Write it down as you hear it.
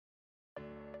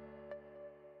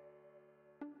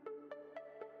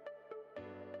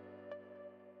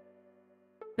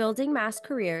Building Mass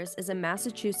Careers is a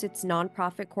Massachusetts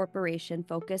nonprofit corporation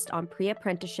focused on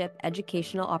pre-apprenticeship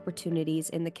educational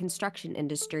opportunities in the construction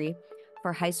industry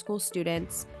for high school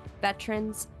students,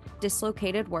 veterans,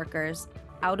 dislocated workers,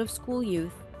 out-of-school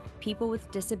youth, people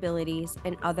with disabilities,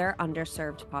 and other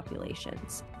underserved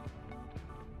populations.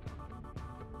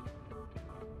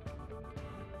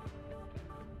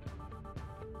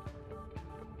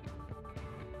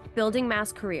 Building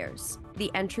Mass Careers,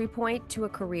 the entry point to a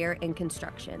career in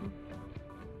construction.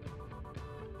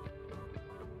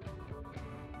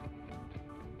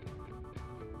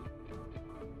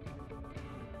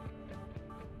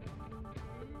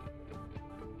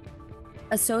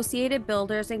 Associated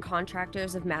Builders and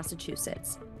Contractors of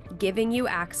Massachusetts, giving you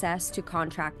access to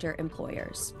contractor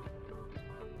employers.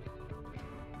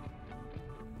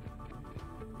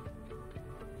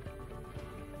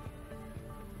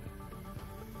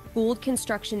 Gould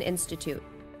Construction Institute,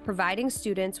 providing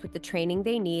students with the training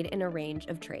they need in a range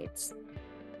of trades.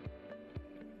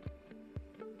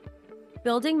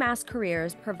 Building Mass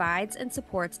Careers provides and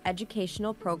supports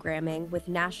educational programming with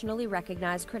nationally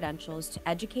recognized credentials to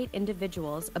educate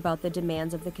individuals about the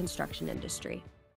demands of the construction industry.